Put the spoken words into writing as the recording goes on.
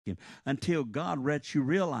Him until God lets you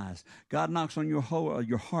realize. God knocks on your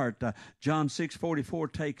heart. John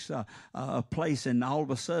 6:44 takes a place, and all of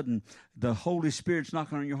a sudden the Holy Spirit's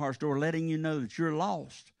knocking on your heart's door, letting you know that you're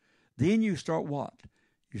lost. Then you start what?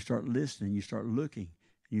 You start listening, you start looking,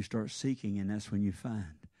 and you start seeking, and that's when you find.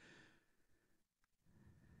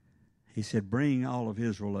 He said, bring all of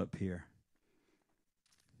Israel up here,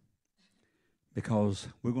 because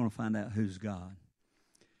we're going to find out who's God.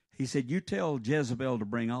 He said, you tell Jezebel to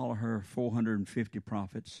bring all of her 450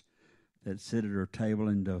 prophets that sit at her table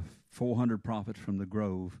and the 400 prophets from the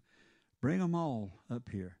grove. Bring them all up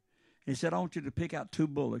here. And he said, I want you to pick out 2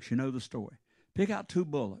 bullocks. You know the story. Pick out 2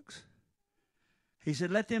 bullocks. He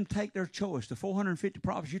said, let them take their choice. The 450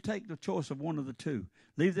 prophets, you take the choice of one of the 2.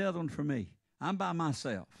 Leave the other one for me. I'm by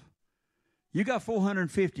myself. You got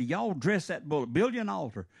 450. Y'all dress that bullock. Build you an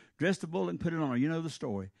altar. Dress the bullock and put it on there. You know the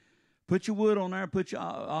story. Put your wood on there, put your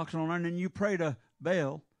oxen on there, and then you pray to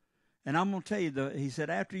Baal. And I'm going to tell you, he said,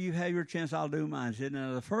 after you have your chance, I'll do mine. He said,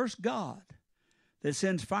 now the first God that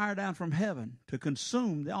sends fire down from heaven to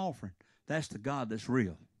consume the offering, that's the God that's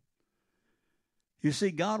real. You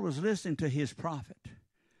see, God was listening to his prophet.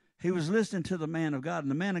 He was listening to the man of God,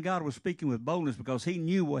 and the man of God was speaking with boldness because he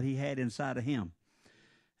knew what he had inside of him.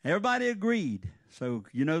 Everybody agreed. So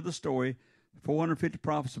you know the story. 450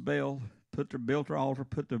 prophets of Baal built their altar,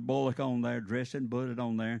 put the bullock on there, dressed it and put it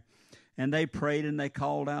on there. And they prayed and they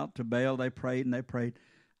called out to Baal. They prayed and they prayed.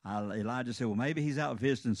 Elijah said, well, maybe he's out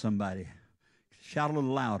visiting somebody. Shout a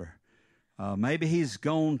little louder. Maybe he's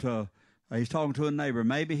gone to, he's talking to a neighbor.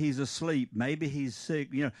 Maybe he's asleep. Maybe he's sick.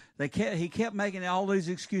 You know, he kept making all these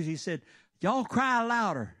excuses. He said, y'all cry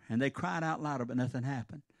louder. And they cried out louder, but nothing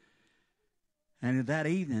happened. And that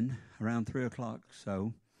evening, around 3 o'clock,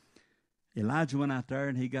 so Elijah went out there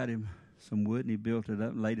and he got him some wood, and he built it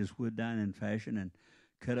up and laid his wood down in fashion and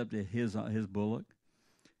cut up his bullock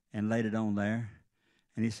and laid it on there.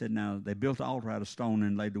 And he said, now, they built the altar out of stone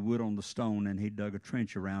and laid the wood on the stone, and he dug a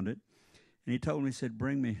trench around it. And he told me, he said,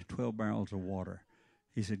 bring me 12 barrels of water.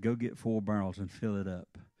 He said, go get 4 barrels and fill it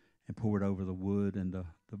up and pour it over the wood and the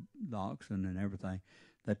oxen and everything.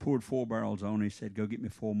 They poured 4 barrels on. He said, go get me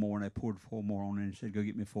 4 more. And they poured 4 more on. And he said, go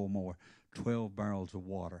get me 4 more. 12 barrels of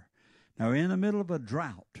water. Now, we're in the middle of a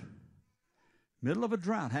drought.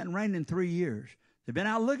 Hadn't rained in 3 years. They've been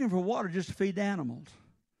out looking for water just to feed the animals.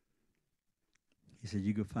 He said,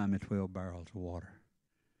 you go find me 12 barrels of water.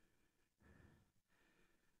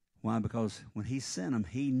 Why? Because when he sent them,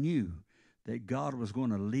 he knew that God was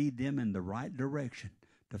going to lead them in the right direction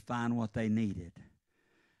to find what they needed.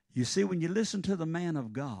 You see, when you listen to the man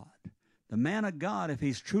of God, if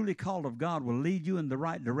he's truly called of God, will lead you in the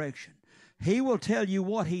right direction. He will tell you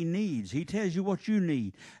what he needs. He tells you what you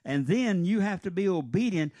need. And then you have to be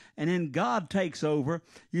obedient, and then God takes over.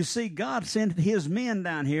 You see, God sent his men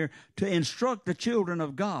down here to instruct the children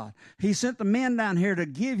of God. He sent the men down here to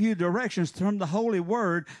give you directions from the Holy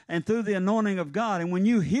Word and through the anointing of God. And when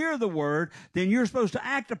you hear the Word, then you're supposed to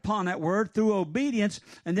act upon that Word through obedience,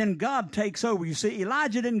 and then God takes over. You see,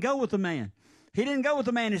 Elijah didn't go with the man. He didn't go with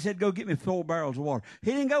the man. He said, go get me 4 barrels of water. He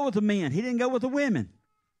didn't go with the men. He didn't go with the women.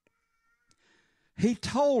 He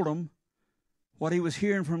told them what he was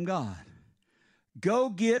hearing from God. Go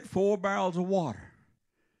get 4 barrels of water.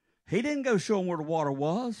 He didn't go show them where the water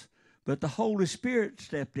was, but the Holy Spirit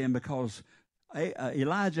stepped in because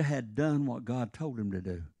Elijah had done what God told him to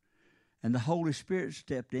do. And the Holy Spirit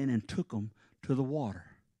stepped in and took them to the water.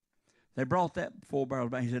 They brought that 4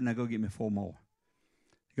 barrels back. He said, now go get me 4 more.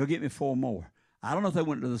 Go get me 4 more. I don't know if they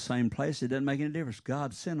went to the same place. It doesn't make any difference.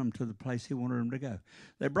 God sent them to the place he wanted them to go.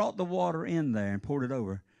 They brought the water in there and poured it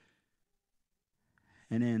over.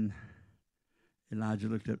 And then Elijah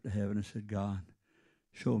looked up to heaven and said, God,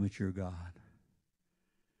 show them that you're God.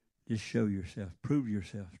 Just show yourself. Prove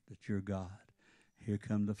yourself that you're God. Here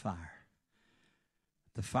come the fire.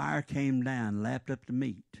 The fire came down, lapped up the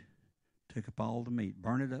meat, took up all the meat,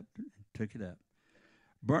 burned it up, and took it up.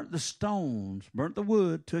 Burnt the stones, burnt the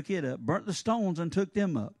wood, took it up, burnt the stones and took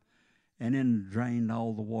them up, and then drained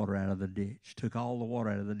all the water out of the ditch, took all the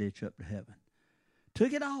water out of the ditch up to heaven.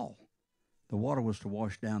 Took it all. The water was to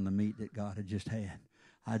wash down the meat that God had just had.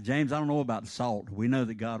 James, I don't know about the salt. We know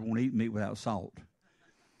that God won't eat meat without salt.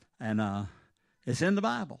 And it's in the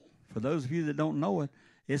Bible. For those of you that don't know it,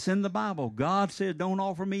 it's in the Bible. God said, don't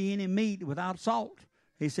offer me any meat without salt.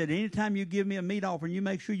 He said, anytime you give me a meat offering, you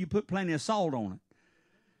make sure you put plenty of salt on it.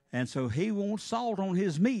 And so he wants salt on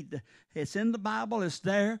his meat. It's in the Bible. It's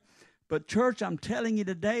there. But church, I'm telling you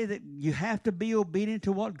today that you have to be obedient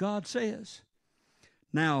to what God says.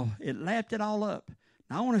 Now, it lapped it all up.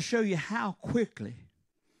 Now, I want to show you how quickly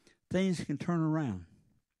things can turn around.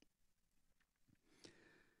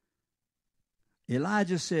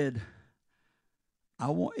 Elijah said, I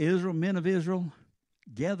want Israel, men of Israel,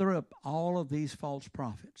 gather up all of these false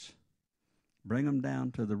prophets. Bring them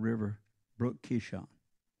down to the river, Brook Kishon.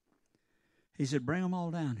 He said, bring them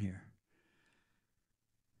all down here.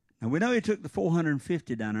 Now, we know he took the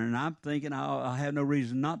 450 down there, and I'm thinking I have no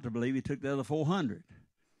reason not to believe he took the other 400.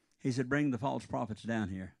 He said, bring the false prophets down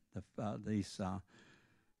here.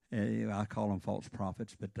 I call them false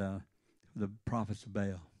prophets, but the prophets of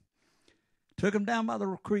Baal. Took them down by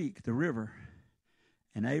the creek, the river.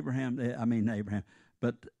 And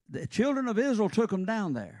but the children of Israel took them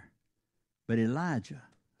down there. But Elijah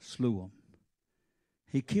slew them.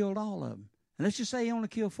 He killed all of them. And let's just say he only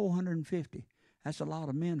killed 450. That's a lot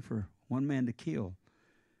of men for one man to kill.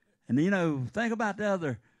 And, think about the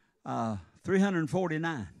other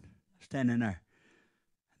 349 standing there.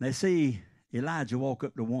 And they see Elijah walk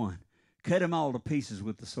up to one, cut him all to pieces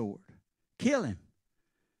with the sword, kill him.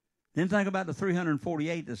 Then think about the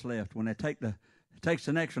 348 that's left when takes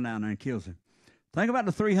the next one down there and kills him. Think about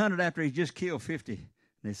the 300 after he's just killed 50. And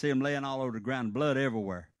they see him laying all over the ground, blood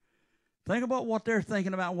everywhere. Think about what they're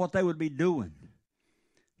thinking about, what they would be doing.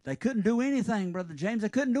 They couldn't do anything, Brother James. They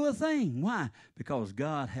couldn't do a thing. Why? Because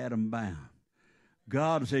God had them bound.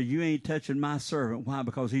 God said, you ain't touching my servant. Why?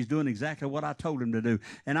 Because he's doing exactly what I told him to do.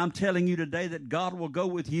 And I'm telling you today that God will go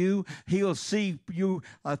with you. He'll see you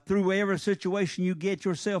through every situation you get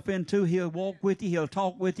yourself into. He'll walk with you. He'll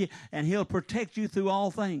talk with you. And he'll protect you through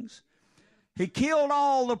all things. He killed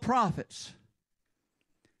all the prophets.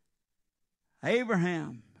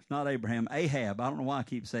 Ahab. I don't know why I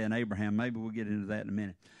keep saying Abraham. Maybe we'll get into that in a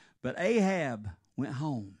minute. But Ahab went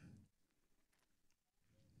home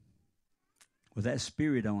with that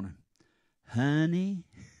spirit on him. Honey,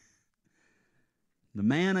 the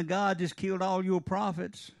man of God just killed all your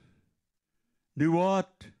prophets. Do what?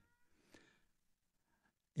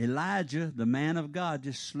 Elijah, the man of God,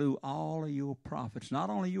 just slew all of your prophets. Not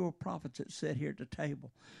only your prophets that sat here at the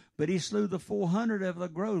table, but he slew the 400 of the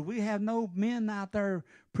grove. We have no men out there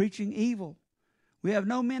preaching evil. We have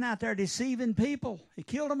no men out there deceiving people. He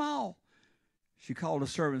killed them all. She called a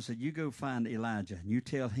servant and said, you go find Elijah and you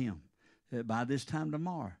tell him that by this time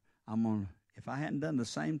tomorrow, if I hadn't done the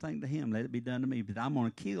same thing to him, let it be done to me. But I'm going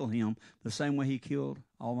to kill him the same way he killed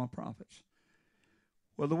all my prophets.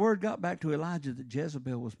 Well, the word got back to Elijah that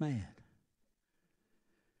Jezebel was mad.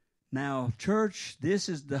 Now, church, this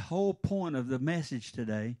is the whole point of the message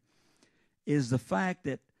today, is the fact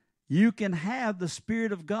that you can have the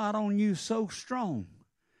Spirit of God on you so strong.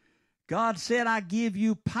 God said, I give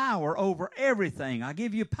you power over everything. I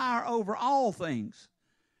give you power over all things.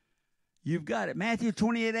 You've got it. Matthew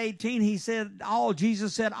 28:18,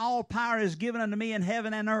 Jesus said, all power is given unto me in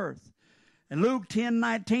heaven and earth. And Luke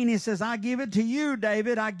 10:19, he says, I give it to you,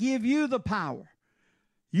 David. I give you the power.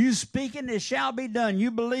 You speak it, it shall be done.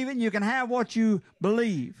 You believe it, and you can have what you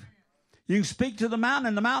believe. You can speak to the mountain,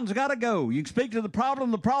 and the mountain's got to go. You can speak to the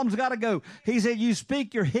problem's got to go. He said, you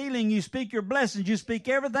speak your healing, you speak your blessings, you speak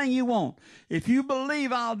everything you want. If you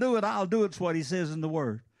believe I'll do it, I'll do it. It's what he says in the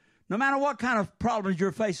Word. No matter what kind of problems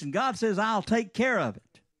you're facing, God says, I'll take care of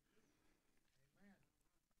it.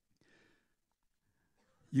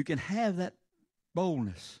 You can have that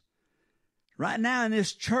boldness. Right now in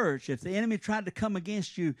this church, if the enemy tried to come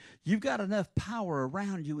against you, you've got enough power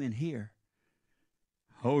around you in here.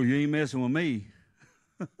 Oh, you ain't messing with me.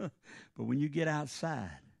 But when you get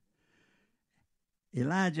outside,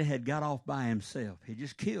 Elijah had got off by himself. He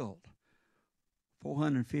just killed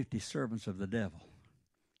 450 servants of the devil.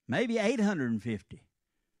 Maybe 850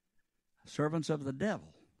 servants of the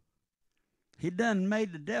devil. He done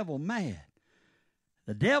made the devil mad.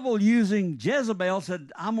 The devil, using Jezebel,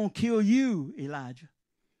 said, I'm going to kill you, Elijah.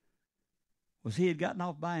 Was he had gotten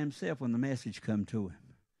off by himself when the message come to him.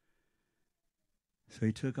 So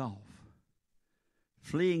he took off,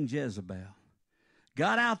 fleeing Jezebel.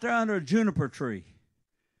 Got out there under a juniper tree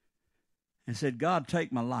and said, God,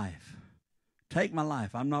 take my life. Take my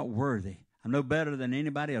life. I'm not worthy. I'm no better than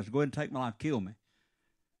anybody else. Go ahead and take my life. Kill me.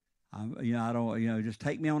 Just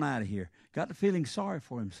take me on out of here. Got to feeling sorry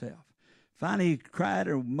for himself. Finally, he cried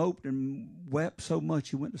or moped and wept so much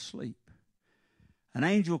he went to sleep. An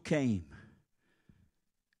angel came,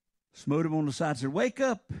 smote him on the side, and said, wake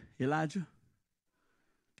up, Elijah.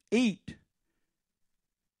 Eat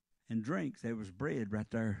and drink. There was bread right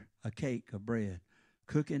there, a cake of bread,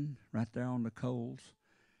 cooking right there on the coals.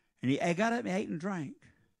 And he got up and ate and drank.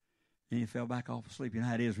 Then he fell back off asleep. You know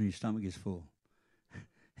how it is when your stomach gets full.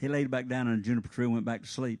 He laid back down on a juniper tree and went back to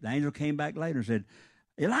sleep. The angel came back later and said,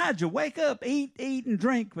 Elijah, wake up, eat and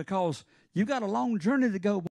drink, because you've got a long journey to go.